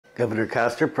Governor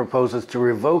Koster proposes to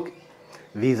revoke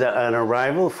visa on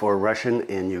arrival for Russian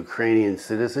and Ukrainian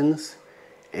citizens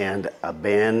and a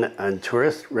ban on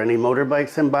tourists renting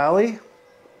motorbikes in Bali.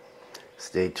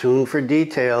 Stay tuned for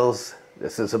details.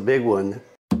 This is a big one.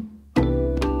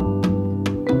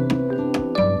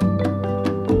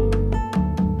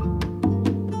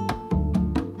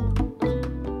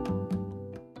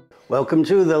 Welcome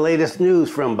to the latest news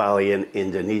from Bali in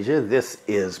Indonesia. This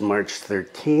is March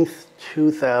 13th,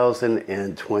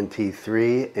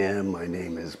 2023, and my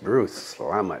name is Bruce.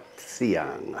 Selamat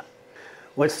siang.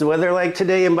 What's the weather like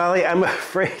today in Bali? I'm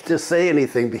afraid to say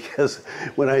anything because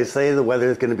when I say the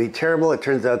weather is going to be terrible, it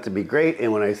turns out to be great,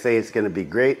 and when I say it's going to be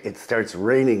great, it starts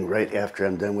raining right after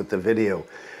I'm done with the video.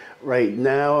 Right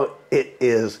now, it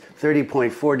is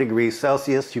 30.4 degrees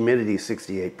Celsius, humidity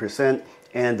 68%,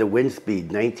 and the wind speed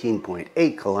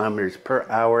 19.8 kilometers per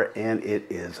hour, and it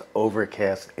is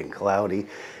overcast and cloudy,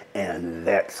 and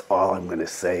that's all I'm going to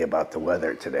say about the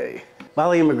weather today.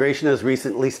 Bali immigration has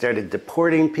recently started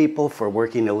deporting people for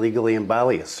working illegally in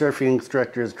Bali as surfing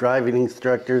instructors, driving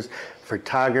instructors,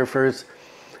 photographers,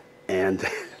 and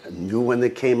a new one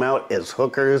that came out as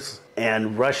hookers.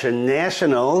 And Russian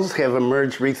nationals have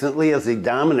emerged recently as the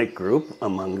dominant group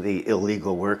among the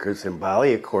illegal workers in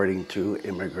Bali, according to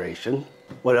immigration.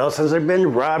 What else has there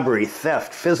been? Robbery,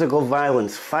 theft, physical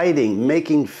violence, fighting,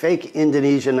 making fake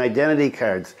Indonesian identity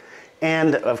cards,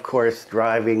 and of course,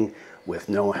 driving with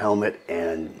no helmet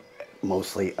and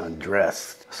mostly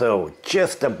undressed. So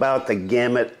just about the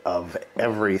gamut of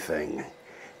everything.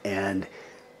 And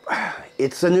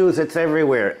it's the news, it's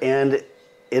everywhere, and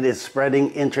it is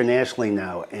spreading internationally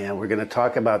now, and we're going to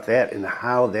talk about that and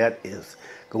how that is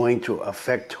going to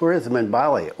affect tourism in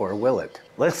Bali, or will it?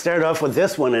 Let's start off with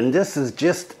this one, and this is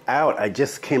just out. I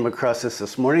just came across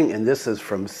this morning, and this is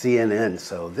from CNN.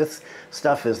 So this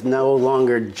stuff is no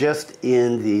longer just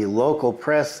in the local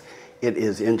press, it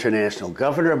is international.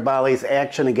 Governor of Bali's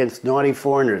action against naughty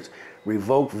foreigners.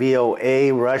 Revoke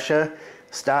VoA Russia.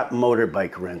 Stop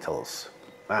motorbike rentals.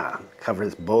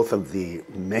 Covers both of the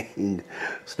main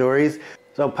stories.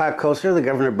 So Koster, the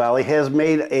governor of Bali, has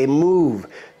made a move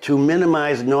to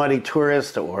minimize naughty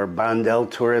tourists or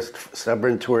bandel tourists,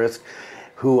 stubborn tourists,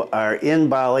 who are in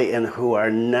Bali and who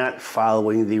are not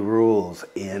following the rules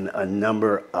in a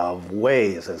number of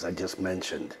ways, as I just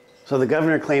mentioned. So the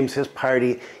governor claims his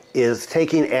party is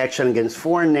taking action against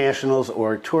foreign nationals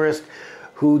or tourists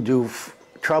who do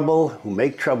trouble, who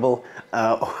make trouble,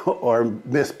 or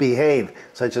misbehave,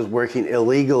 such as working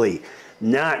illegally,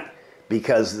 not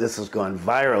because this has gone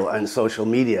viral on social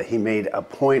media. He made a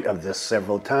point of this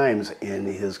several times in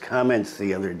his comments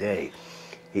the other day.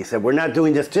 He said, we're not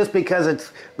doing this just because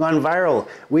it's gone viral.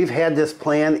 We've had this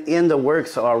plan in the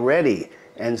works already,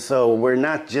 and so we're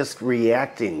not just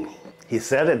reacting. He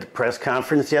said at the press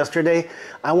conference yesterday,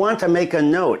 I want to make a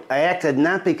note. I acted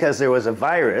not because there was a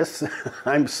virus.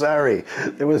 I'm sorry,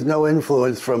 there was no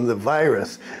influence from the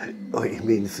virus. Oh, he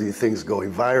means these things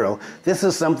going viral. This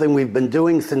is something we've been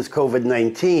doing since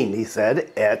COVID-19, he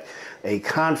said at a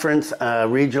conference,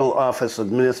 regional office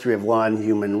of Ministry of Law and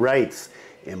Human Rights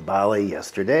in Bali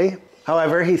yesterday.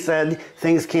 However, he said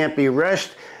things can't be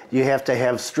rushed. You have to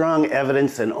have strong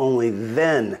evidence, and only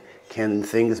then can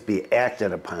things be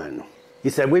acted upon. He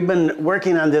said, we've been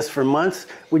working on this for months.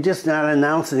 We're just not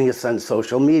announcing this on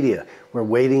social media. We're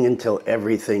waiting until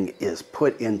everything is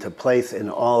put into place and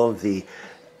all of the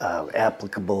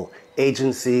applicable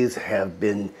agencies have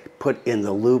been put in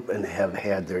the loop and have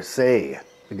had their say.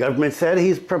 The government said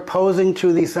he's proposing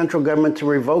to the central government to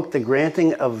revoke the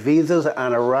granting of visas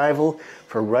on arrival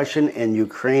for Russian and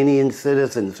Ukrainian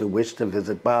citizens who wish to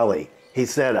visit Bali. He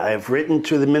said, I have written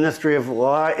to the Ministry of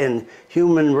Law and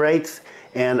Human Rights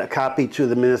and a copy to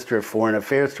the Minister of Foreign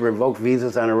Affairs to revoke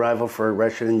visas on arrival for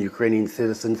Russian and Ukrainian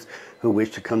citizens who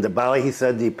wish to come to Bali. He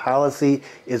said the policy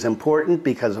is important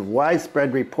because of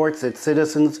widespread reports that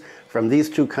citizens from these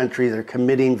two countries are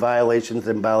committing violations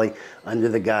in Bali under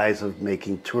the guise of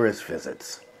making tourist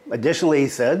visits. Additionally, he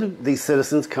said these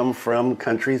citizens come from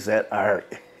countries that are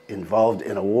involved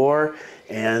in a war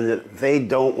and they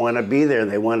don't want to be there.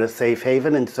 They want a safe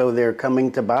haven, and so they're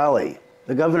coming to Bali.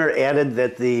 The governor added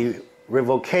that the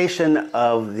revocation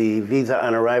of the visa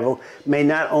on arrival may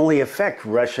not only affect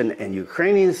Russian and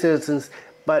Ukrainian citizens,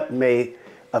 but may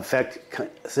affect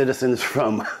citizens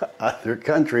from other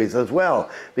countries as well.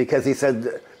 Because he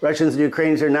said Russians and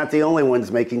Ukrainians are not the only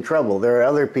ones making trouble. There are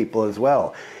other people as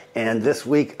well. And this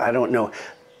week, I don't know,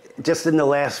 just in the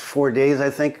last 4 days, I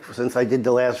think, since I did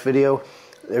the last video,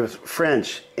 there was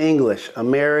French, English,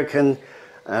 American,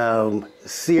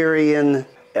 Syrian,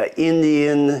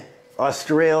 Indian,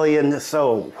 Australian.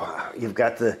 So you've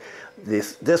got the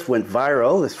This went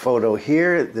viral, this photo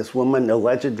here. This woman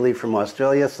allegedly from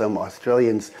Australia, some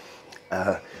Australians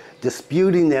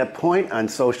disputing that point on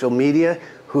social media,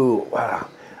 who,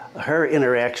 her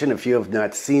interaction, if you have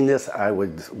not seen this, I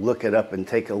would look it up and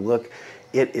take a look.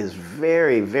 It is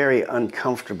very, very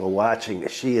uncomfortable watching.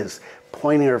 She is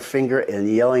pointing her finger and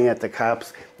yelling at the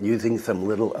cops using a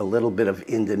little bit of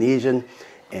Indonesian,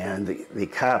 and the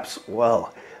cops,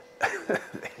 well,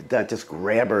 not just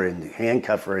grab her and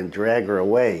handcuff her and drag her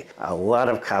away. A lot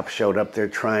of cops showed up there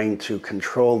trying to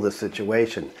control the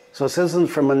situation. So citizens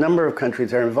from a number of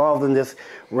countries are involved in this.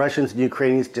 Russians and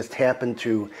Ukrainians just happen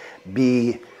to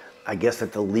be, I guess,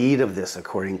 at the lead of this,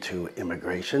 according to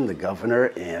immigration, the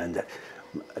governor, and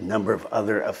a number of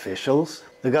other officials.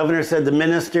 The governor said the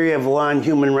Ministry of Law and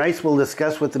Human Rights will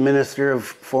discuss with the Minister of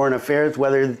Foreign Affairs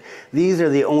whether these are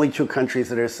the only two countries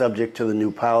that are subject to the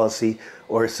new policy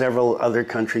or several other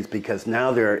countries, because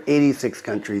now there are 86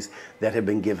 countries that have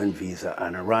been given visa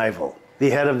on arrival. The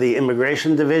head of the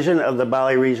Immigration Division of the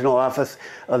Bali Regional Office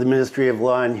of the Ministry of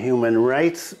Law and Human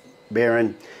Rights,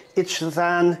 Baron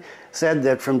Ichsan, said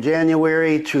that from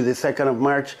January to the 2nd of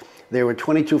March, there were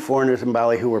 22 foreigners in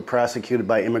Bali who were prosecuted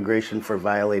by immigration for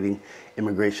violating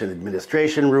immigration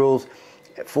administration rules.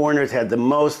 Foreigners had the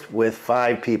most, with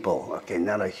 5 people. Okay,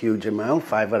 not a huge amount,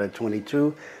 5 out of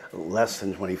 22, less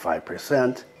than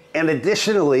 25%. And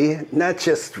additionally, not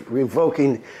just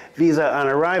revoking visa on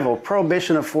arrival,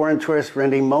 prohibition of foreign tourists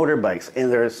renting motorbikes. And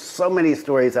there are so many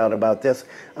stories out about this.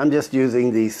 I'm just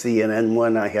using the CNN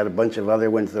one. I had a bunch of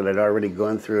other ones that I'd already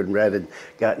gone through and read and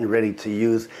gotten ready to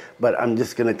use, but I'm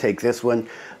just going to take this one.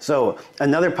 So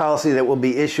another policy that will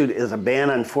be issued is a ban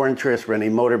on foreign tourists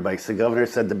renting motorbikes. The governor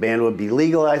said the ban would be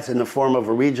legalized in the form of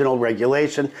a regional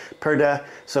regulation, PERDA,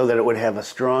 so that it would have a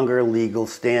stronger legal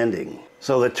standing.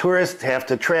 So the tourists have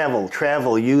to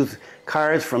travel, use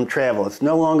cars from travel. It's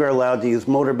no longer allowed to use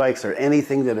motorbikes or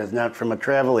anything that is not from a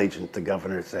travel agent, the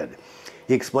governor said.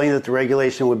 He explained that the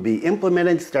regulation would be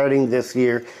implemented starting this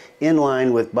year in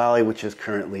line with Bali, which is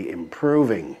currently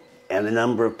improving. And a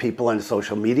number of people on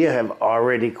social media have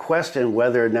already questioned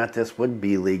whether or not this would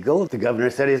be legal. The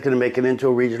governor said he's going to make it into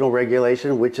a regional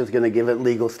regulation, which is going to give it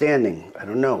legal standing. I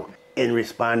don't know. In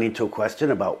responding to a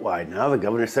question about why now, the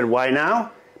governor said, why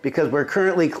now? Because we're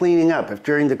currently cleaning up. If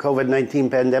during the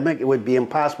COVID-19 pandemic, it would be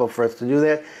impossible for us to do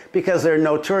that because there are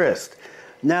no tourists.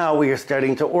 Now we are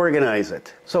starting to organize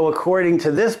it. So according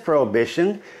to this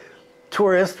prohibition,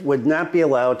 tourists would not be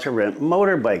allowed to rent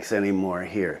motorbikes anymore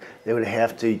here. They would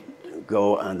have to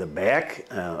go on the back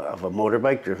of a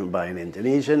motorbike driven by an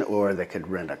Indonesian, or they could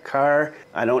rent a car.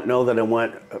 I don't know that I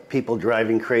want people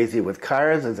driving crazy with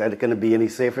cars. Is that going to be any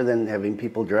safer than having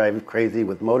people drive crazy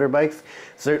with motorbikes?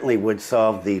 Certainly would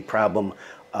solve the problem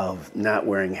of not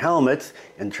wearing helmets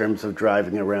in terms of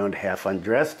driving around half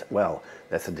undressed. Well,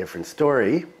 that's a different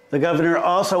story. The governor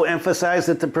also emphasized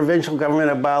that the provincial government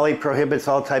of Bali prohibits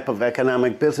all type of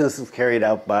economic businesses carried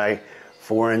out by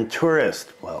foreign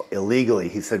tourists, well, illegally.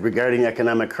 He said, regarding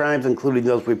economic crimes, including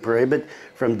those we prohibit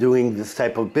from doing this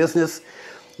type of business.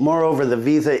 Moreover, the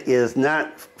visa is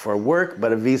not for work,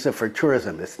 but a visa for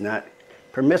tourism. It's not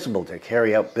permissible to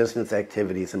carry out business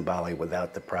activities in Bali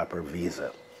without the proper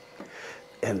visa.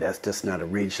 And that's just not a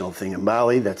regional thing in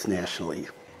Bali, that's nationally.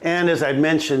 And as I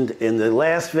mentioned in the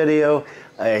last video,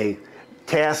 a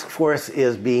task force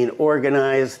is being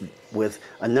organized with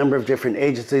a number of different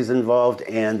agencies involved,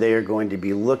 and they are going to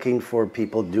be looking for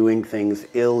people doing things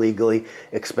illegally,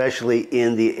 especially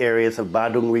in the areas of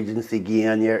Badung Regency,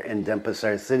 Gianyar, and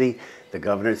Denpasar City. The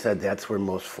governor said that's where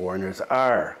most foreigners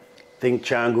are. Think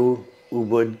Canggu,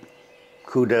 Ubud,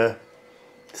 Kuta,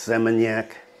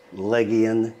 Seminyak,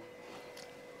 Legian,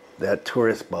 that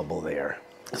tourist bubble there.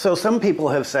 So some people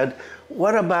have said,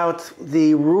 what about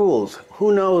the rules?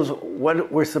 Who knows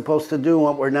what we're supposed to do and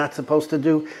what we're not supposed to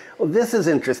do? Well, this is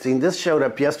interesting. This showed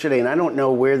up yesterday, and I don't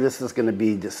know where this is going to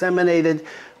be disseminated,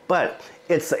 but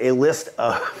it's a list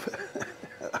of,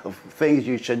 of things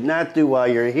you should not do while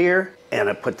you're here. And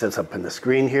I put this up on the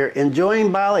screen here.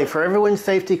 Enjoying Bali. For everyone's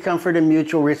safety, comfort, and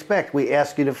mutual respect, we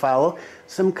ask you to follow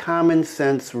some common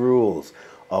sense rules.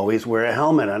 Always wear a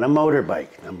helmet on a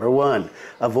motorbike. Number 1,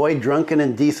 avoid drunken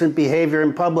and indecent behavior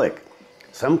in public.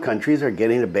 Some countries are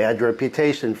getting a bad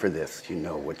reputation for this. You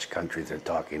know which countries they're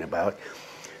talking about.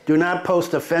 Do not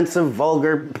post offensive,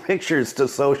 vulgar pictures to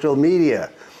social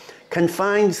media.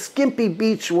 Confine skimpy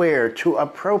beachwear to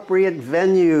appropriate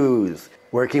venues.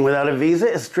 Working without a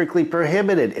visa is strictly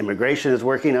prohibited. Immigration is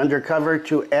working undercover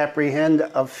to apprehend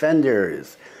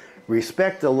offenders.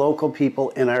 Respect the local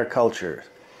people in our culture.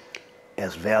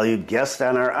 As valued guests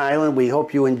on our island, we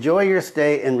hope you enjoy your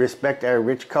stay and respect our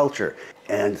rich culture.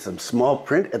 And some small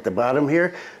print at the bottom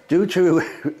here. Due to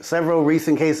several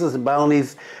recent cases, the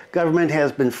Balinese government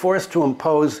has been forced to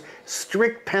impose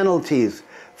strict penalties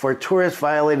for tourists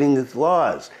violating these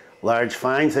laws. Large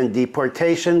fines and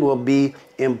deportation will be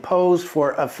imposed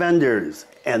for offenders.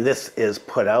 And this is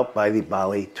put out by the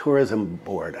Bali Tourism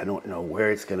Board. I don't know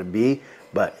where it's going to be,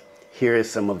 but here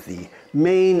is some of the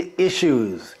main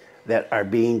issues that are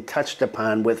being touched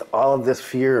upon with all of this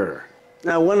furor.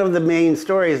 Now, one of the main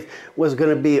stories was going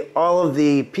to be all of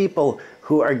the people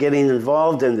who are getting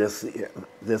involved in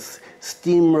this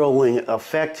steamrolling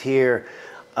effect here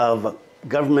of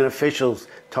government officials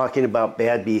talking about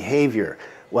bad behavior.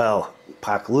 Well,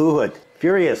 Pak Luhut,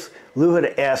 furious,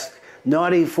 Luhut asked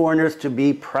naughty foreigners to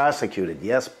be prosecuted.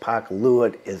 Yes, Pak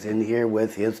Luhut is in here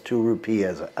with his 2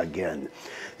 rupees again.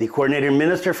 The Coordinating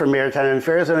Minister for Maritime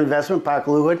Affairs and Investment, Pak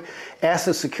Luhut, asked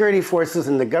the security forces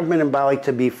and the government in Bali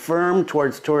to be firm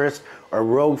towards tourists or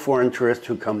rogue foreign tourists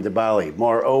who come to Bali.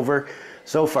 Moreover,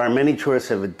 so far many tourists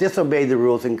have disobeyed the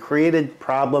rules and created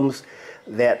problems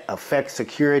that affect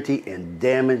security and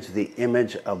damage the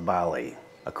image of Bali.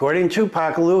 According to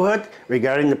Pak Luhut,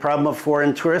 regarding the problem of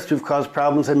foreign tourists who've caused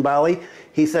problems in Bali,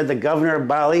 he said the governor of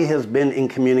Bali has been in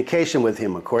communication with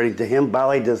him. According to him,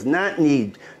 Bali does not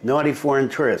need naughty foreign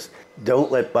tourists.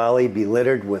 Don't let Bali be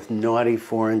littered with naughty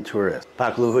foreign tourists.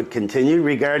 Pak Luhut continued,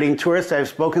 regarding tourists, I've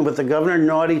spoken with the governor.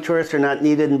 Naughty tourists are not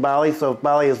needed in Bali, so if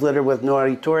Bali is littered with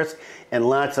naughty tourists and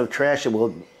lots of trash, it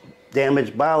will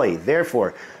damage Bali.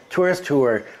 Therefore, tourists who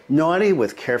are naughty,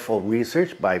 with careful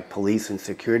research by police and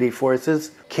security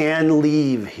forces, can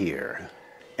leave here.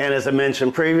 And as I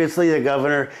mentioned previously, the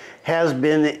governor has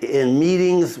been in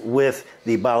meetings with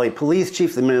the Bali police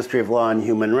chief, the Ministry of Law and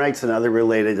Human Rights, and other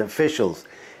related officials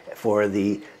for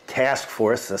the task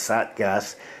force, the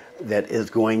Satgas, that is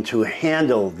going to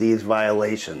handle these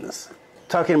violations.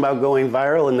 Talking about going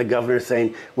viral, and the governor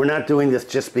saying, we're not doing this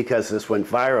just because this went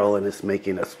viral and it's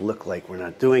making us look like we're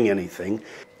not doing anything.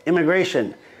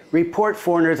 Immigration, report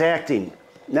foreigners acting,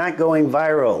 not going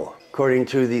viral. According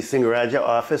to the Singaraja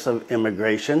Office of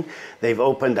Immigration, they've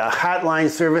opened a hotline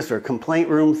service or complaint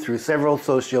room through several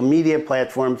social media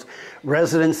platforms.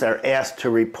 Residents are asked to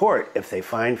report if they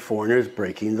find foreigners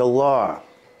breaking the law.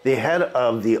 The head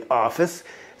of the office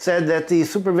said that the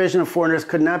supervision of foreigners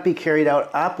could not be carried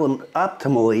out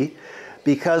optimally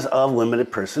because of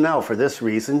limited personnel. For this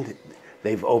reason,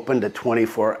 they've opened a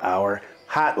 24-hour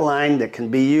hotline that can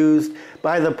be used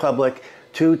by the public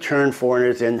to turn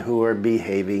foreigners in who are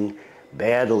behaving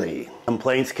badly.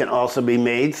 Complaints can also be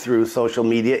made through social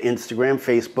media, Instagram,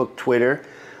 Facebook, Twitter,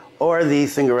 or the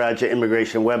Singaraja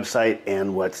Immigration website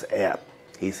and WhatsApp.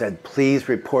 He said, please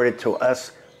report it to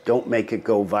us. Don't make it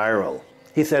go viral.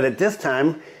 He said at this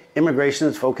time, immigration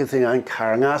is focusing on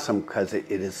Karangasem because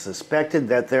it is suspected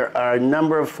that there are a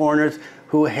number of foreigners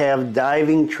who have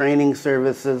diving training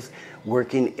services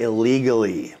working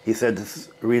illegally. He said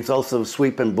the results of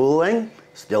sweep in Buleleng,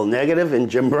 still negative. In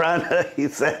Jimbrana, he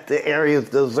said the area is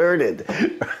deserted.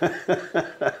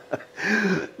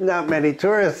 Not many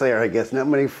tourists there, I guess, not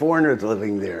many foreigners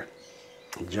living there.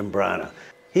 Jimbrana.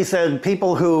 He said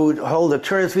people who hold a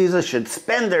tourist visa should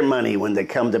spend their money when they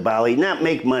come to Bali, not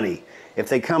make money. If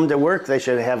they come to work, they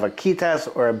should have a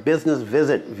kitas or a business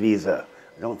visit visa.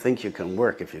 I don't think you can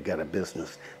work if you've got a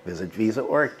business visit visa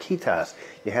or a kitas.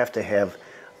 You have to have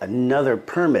another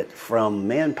permit from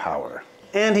Manpower.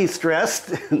 And he stressed,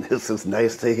 and this is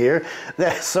nice to hear,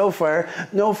 that so far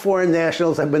no foreign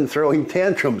nationals have been throwing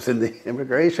tantrums in the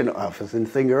immigration office in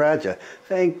Singaraja.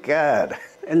 Thank God.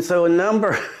 And so a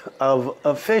number of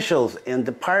officials and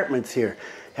departments here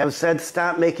have said,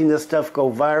 stop making this stuff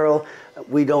go viral.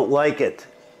 We don't like it.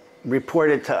 Report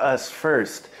it to us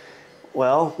first.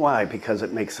 Well, why? Because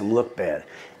it makes them look bad.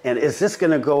 And is this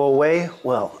going to go away?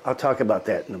 Well, I'll talk about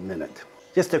that in a minute.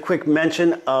 Just a quick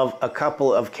mention of a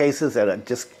couple of cases that I've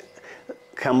just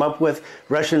come up with.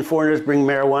 Russian foreigners bring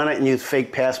marijuana and use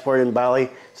fake passport in Bali,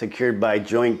 secured by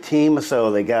joint team.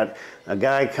 So they got a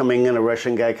guy coming in, a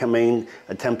Russian guy coming in,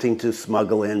 attempting to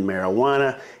smuggle in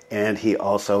marijuana, and he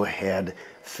also had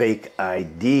fake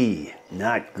ID.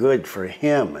 Not good for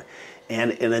him.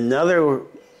 And in another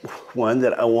one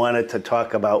that I wanted to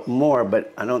talk about more,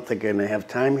 but I don't think I'm going to have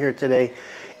time here today,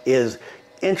 is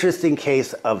interesting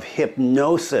case of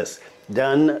hypnosis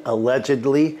done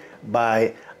allegedly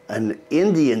by an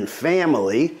Indian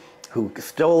family who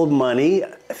stole money.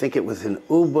 I think it was in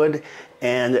Ubud,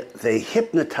 and they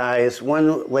hypnotized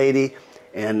one lady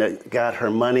and got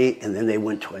her money, and then they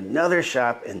went to another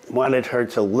shop and wanted her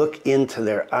to look into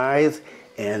their eyes,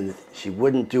 and she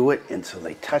wouldn't do it, and so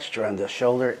they touched her on the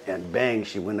shoulder, and bang,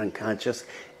 she went unconscious,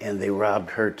 and they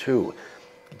robbed her too.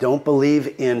 don't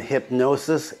believe in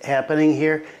hypnosis happening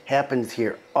here. Happens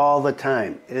here all the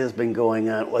time. It has been going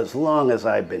on as long as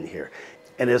I've been here.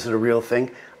 And is it a real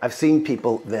thing? I've seen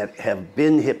people that have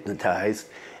been hypnotized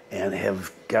and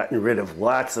have gotten rid of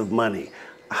lots of money.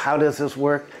 How does this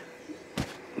work?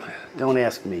 Don't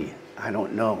ask me. I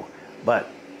don't know. But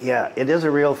yeah, it is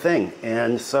a real thing.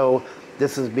 And so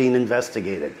this is being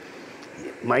investigated.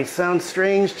 It might sound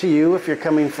strange to you if you're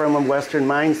coming from a Western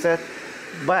mindset,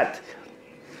 but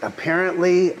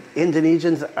apparently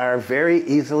Indonesians are very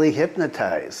easily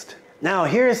hypnotized. Now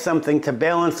here's something to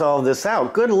balance all this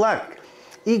out. Good luck.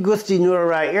 Igusti Ngurah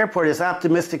Rai Airport is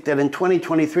optimistic that in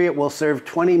 2023 it will serve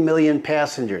 20 million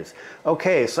passengers.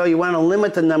 Okay, so you want to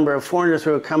limit the number of foreigners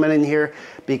who are coming in here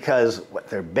because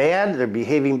they're bad, they're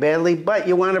behaving badly, but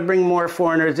you want to bring more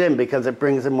foreigners in because it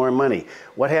brings in more money.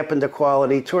 What happened to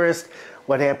quality tourists?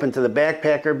 What happened to the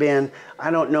backpacker ban? I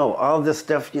don't know. All this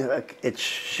stuff, you know, it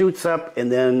shoots up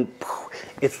and then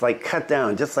it's like cut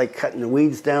down, just like cutting the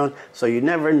weeds down. So you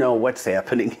never know what's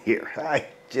happening here.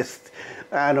 You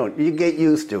get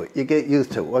used to it. You get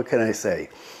used to it. What can I say?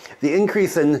 The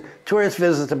increase in tourist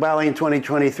visits to Bali in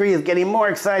 2023 is getting more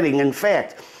exciting. In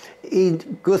fact,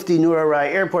 Igusti Ngurah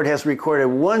Rai Airport has recorded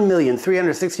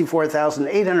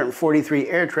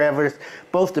 1,364,843 air travelers,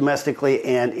 both domestically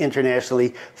and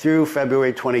internationally, through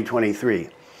February 2023.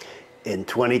 In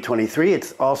 2023,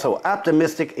 it's also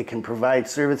optimistic it can provide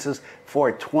services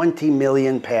for 20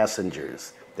 million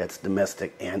passengers. That's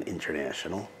domestic and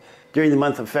international. During the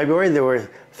month of February, there were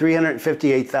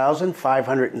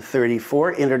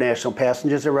 358,534 international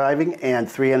passengers arriving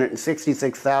and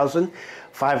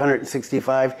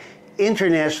 366,565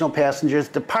 international passengers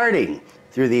departing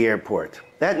through the airport.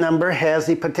 That number has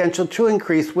the potential to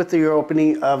increase with the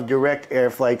opening of direct air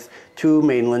flights to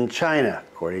mainland China,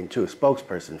 according to a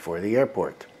spokesperson for the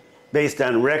airport. Based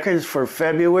on records for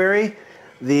February,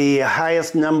 the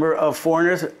highest number of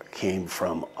foreigners came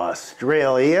from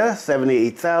Australia,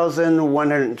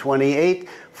 78,128,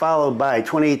 followed by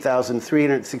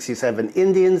 28,367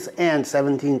 Indians and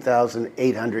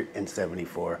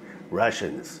 17,874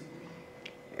 Russians.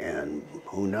 And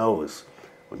who knows,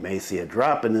 we may see a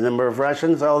drop in the number of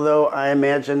Russians, although I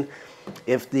imagine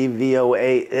if the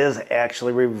VOA is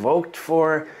actually revoked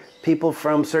for people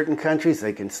from certain countries,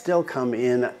 they can still come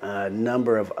in a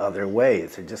number of other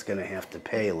ways. They're just going to have to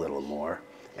pay a little more,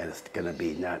 and it's going to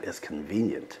be not as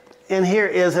convenient. And here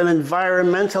is an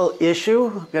environmental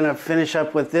issue. I'm going to finish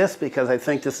up with this because I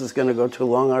think this is going to go too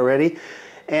long already.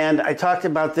 And I talked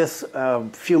about this a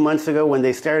few months ago when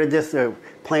they started this. They're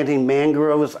planting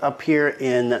mangroves up here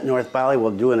in North Bali.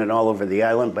 Well, doing it all over the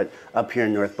island, but up here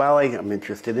in North Bali, I'm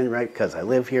interested in, right, because I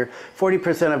live here.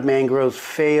 40% of mangroves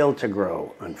fail to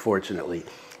grow, unfortunately.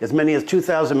 As many as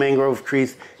 2,000 mangrove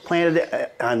trees planted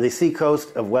on the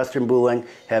seacoast of western Buleleng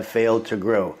have failed to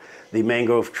grow. The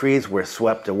mangrove trees were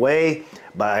swept away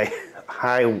by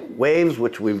high waves,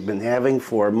 which we've been having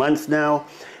for months now,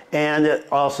 and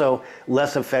also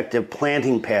less effective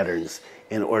planting patterns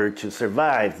in order to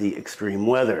survive the extreme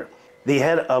weather. The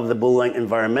head of the Buleleng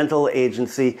Environmental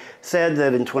Agency said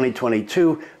that in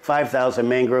 2022, 5,000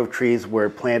 mangrove trees were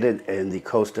planted in the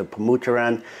coast of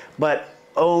Pemutaran, but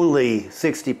only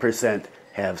 60%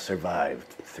 have survived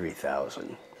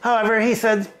 3,000. However, he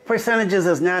said percentages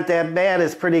is not that bad,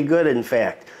 it's pretty good in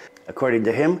fact. According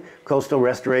to him, coastal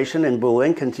restoration in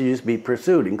Buleleng continues to be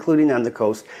pursued, including on the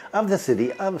coast of the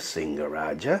city of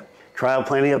Singaraja. Trial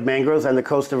planting of mangroves on the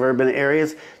coast of urban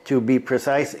areas, to be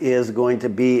precise, is going to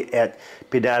be at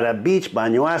Pidada Beach,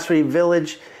 Banyuasri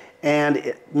Village,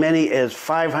 and many as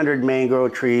 500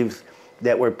 mangrove trees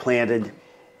that were planted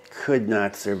could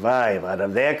not survive out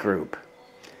of that group.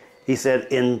 He said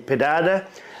in Pidada,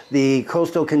 the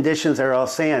coastal conditions are all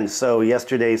sand, so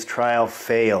yesterday's trial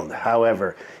failed.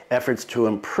 However, efforts to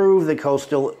improve the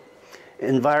coastal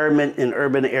environment in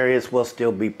urban areas will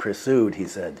still be pursued, he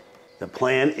said. The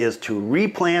plan is to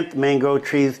replant mangrove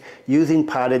trees using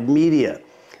potted media.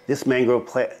 This mangrove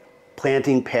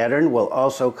planting pattern will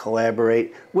also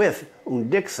collaborate with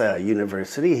Undiksa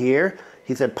University here.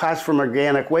 He said pots from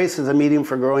organic waste as a medium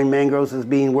for growing mangroves is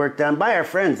being worked on by our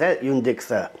friends at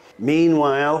Undiksa.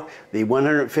 Meanwhile, the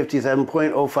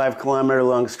 157.05 kilometer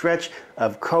long stretch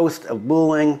of coast of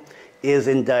Buleleng is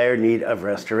in dire need of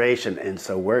restoration, and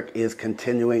so work is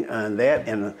continuing on that,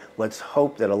 and let's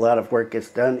hope that a lot of work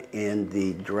gets done in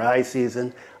the dry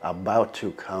season about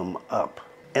to come up.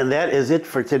 And that is it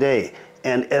for today.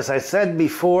 And as I said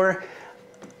before,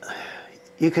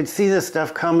 you could see this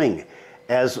stuff coming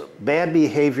as bad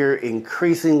behavior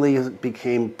increasingly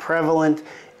became prevalent,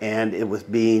 and it was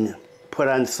being put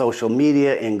on social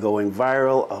media and going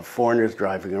viral of foreigners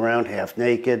driving around half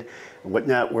naked.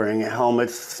 not wearing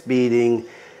helmets, speeding,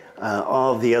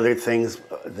 all of the other things,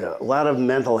 a lot of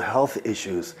mental health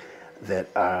issues that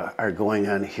are going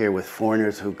on here with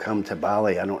foreigners who come to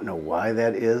Bali. I don't know why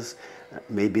that is.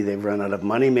 Maybe they've run out of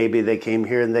money. Maybe they came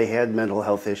here and they had mental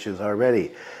health issues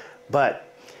already.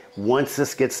 But once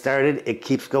this gets started, it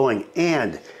keeps going.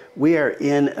 And we are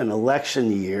in an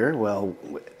election year. Well,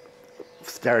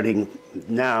 starting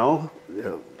now,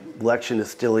 the election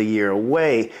is still a year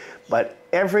away. But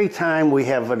every time we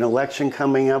have an election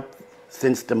coming up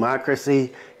since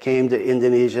democracy came to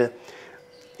Indonesia,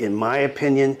 in my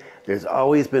opinion, there's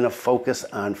always been a focus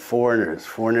on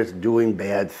foreigners doing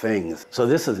bad things. So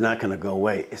this is not going to go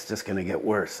away. It's just going to get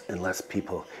worse unless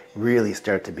people really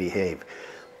start to behave.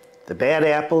 The bad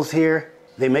apples here,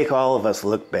 they make all of us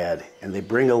look bad, and they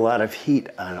bring a lot of heat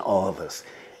on all of us.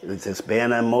 There's this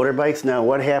ban on motorbikes. Now,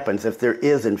 what happens if there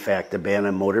is, in fact, a ban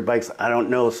on motorbikes? I don't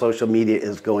know. Social media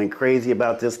is going crazy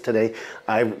about this today.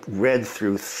 I read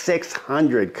through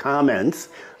 600 comments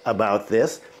about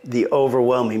this. The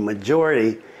overwhelming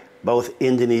majority, both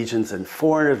Indonesians and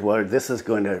foreigners, well, this is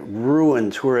going to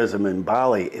ruin tourism in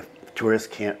Bali if tourists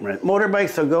can't rent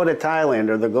motorbikes. They'll go to Thailand,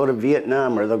 or they'll go to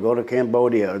Vietnam, or they'll go to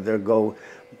Cambodia, or they'll go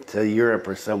to Europe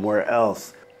or somewhere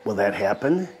else. Will that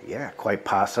happen? Yeah, quite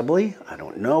possibly. I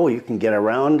don't know. You can get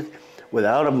around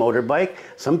without a motorbike.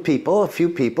 Some people, a few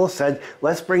people said,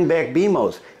 let's bring back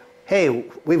BMOs. Hey,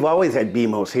 we've always had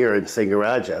BMOs here in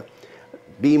Singaraja.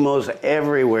 BMOs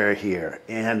everywhere here,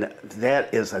 and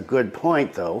that is a good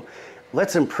point though.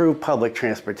 Let's improve public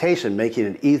transportation, making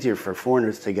it easier for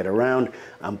foreigners to get around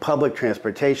on public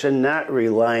transportation, not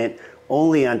reliant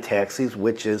only on taxis,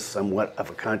 which is somewhat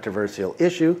of a controversial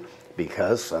issue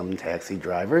because some taxi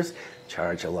drivers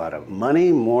charge a lot of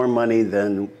money, more money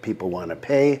than people want to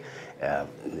pay.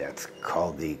 That's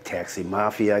called the taxi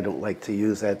mafia. I don't like to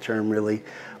use that term really,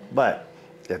 but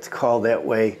it's called that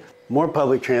way. More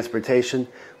public transportation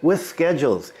with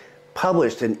schedules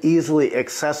published and easily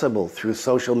accessible through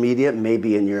social media,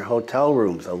 maybe in your hotel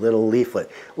rooms, a little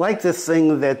leaflet. Like this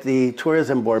thing that the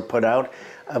tourism board put out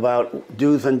about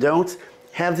do's and don'ts.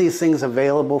 Have these things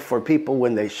available for people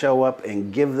when they show up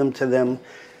and give them to them.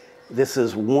 This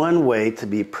is one way to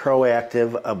be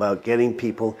proactive about getting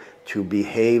people to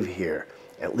behave here.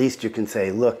 At least you can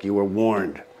say, look, you were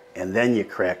warned, and then you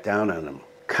crack down on them.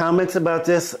 Comments about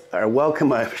this are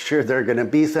welcome. I'm sure there are going to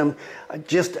be some.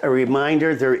 Just a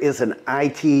reminder, there is an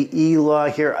ITE law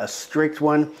here, a strict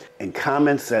one, and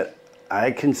comments that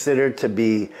I consider to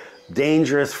be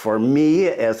dangerous for me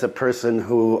as a person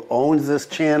who owns this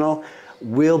channel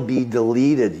will be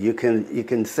deleted. You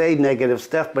can say negative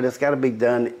stuff, but it's got to be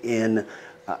done in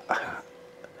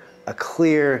a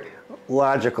clear,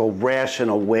 logical,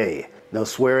 rational way. No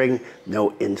swearing, no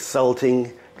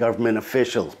insulting government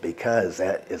officials, because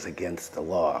that is against the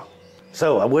law.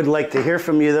 So I would like to hear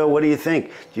from you though. What do you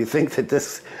think? Do you think that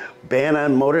this ban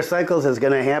on motorcycles is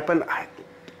going to happen? I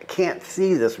can't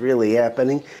see this really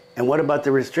happening. And what about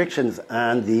the restrictions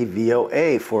on the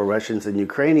VOA for Russians and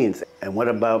Ukrainians? And what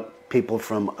about people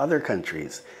from other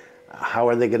countries? How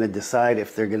are they going to decide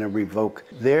if they're going to revoke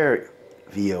their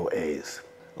VOAs?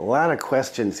 A lot of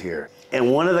questions here.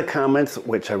 And one of the comments,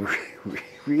 which I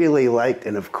really liked,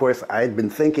 and of course I'd been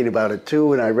thinking about it too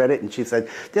when I read it, and she said,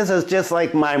 this is just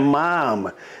like my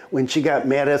mom. When she got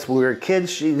mad at us when we were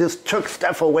kids, she just took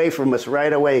stuff away from us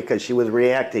right away because she was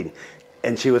reacting.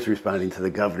 And she was responding to the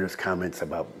governor's comments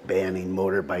about banning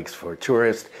motorbikes for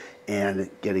tourists and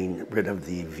getting rid of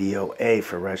the VOA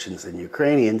for Russians and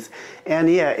Ukrainians.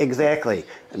 And yeah, exactly.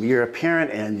 I mean, you're a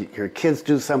parent and your kids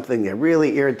do something that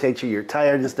really irritates you, you're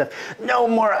tired and stuff. No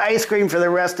more ice cream for the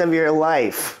rest of your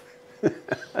life.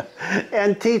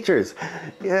 And teachers,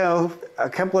 you know, a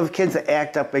couple of kids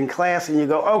act up in class and you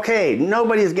go, okay,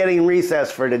 nobody's getting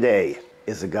recess for today.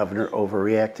 Is the governor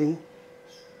overreacting?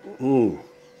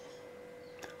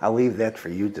 I'll leave that for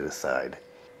you to decide.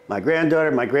 My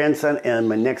granddaughter, my grandson, and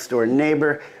my next door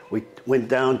neighbor, we went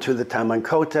down to the Taman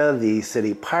Kota, the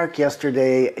city park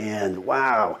yesterday, and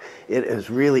wow, it has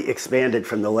really expanded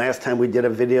from the last time we did a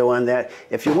video on that.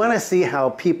 If you want to see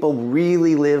how people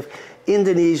really live,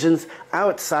 Indonesians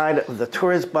outside of the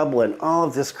tourist bubble and all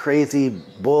of this crazy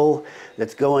bull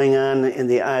that's going on in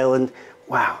the island,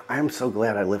 wow, I'm so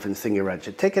glad I live in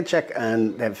Singaraja. Take a check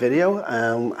on that video.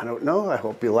 I don't know, I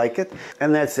hope you like it.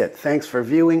 And that's it. Thanks for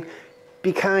viewing.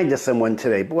 Be kind to someone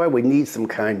today. Boy, we need some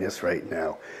kindness right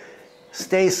now.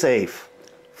 Stay safe.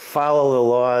 Follow the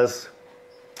laws.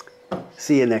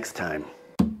 See you next time.